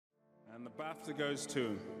And the BAFTA goes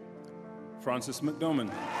to Frances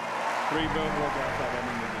McDormand. 3 Billboard BAFTA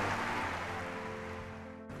winning the day.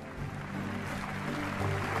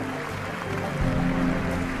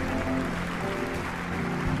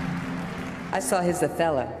 I saw his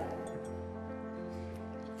Othello.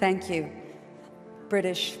 Thank you,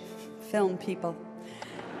 British film people.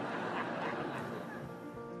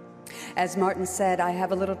 As Martin said, I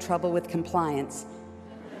have a little trouble with compliance.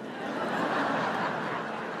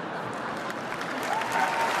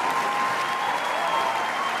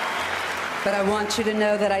 But I want you to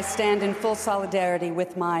know that I stand in full solidarity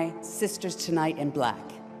with my sisters tonight in black.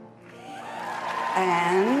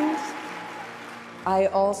 And I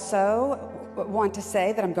also want to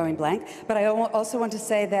say that I'm going blank, but I also want to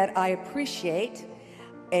say that I appreciate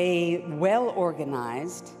a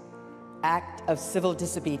well-organized act of civil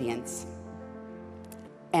disobedience.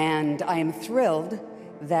 And I am thrilled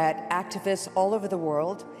that activists all over the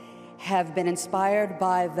world have been inspired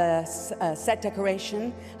by the set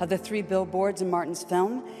decoration of the 3 billboards in Martin's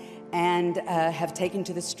film and have taken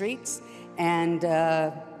to the streets and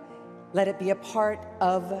let it be a part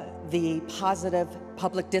of the positive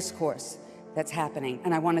public discourse that's happening.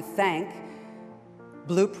 And I want to thank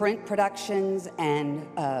Blueprint Productions and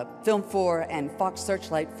Film 4 and Fox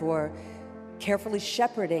Searchlight for carefully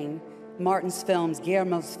shepherding Martin's films,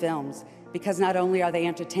 Guillermo's films, because not only are they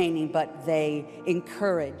entertaining, but they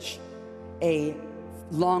encourage a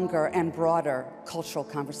longer and broader cultural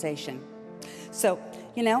conversation. So,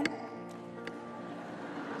 you know,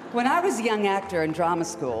 when I was a young actor in drama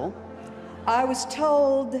school, I was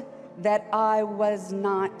told that I was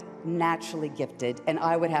not naturally gifted and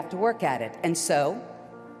I would have to work at it. And so,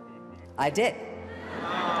 I did.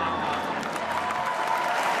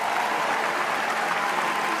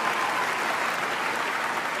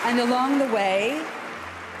 And along the way,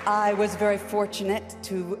 I was very fortunate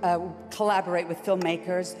to collaborate with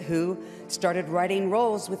filmmakers who started writing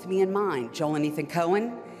roles with me in mind. Joel and Ethan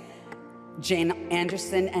Coen, Jane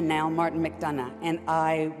Anderson, and now Martin McDonagh. And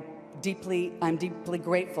I'm deeply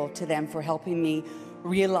grateful to them for helping me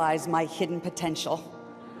realize my hidden potential.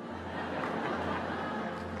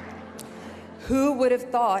 Who would have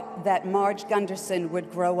thought that Marge Gunderson would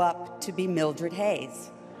grow up to be Mildred Hayes?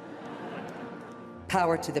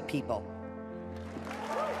 Power to the people.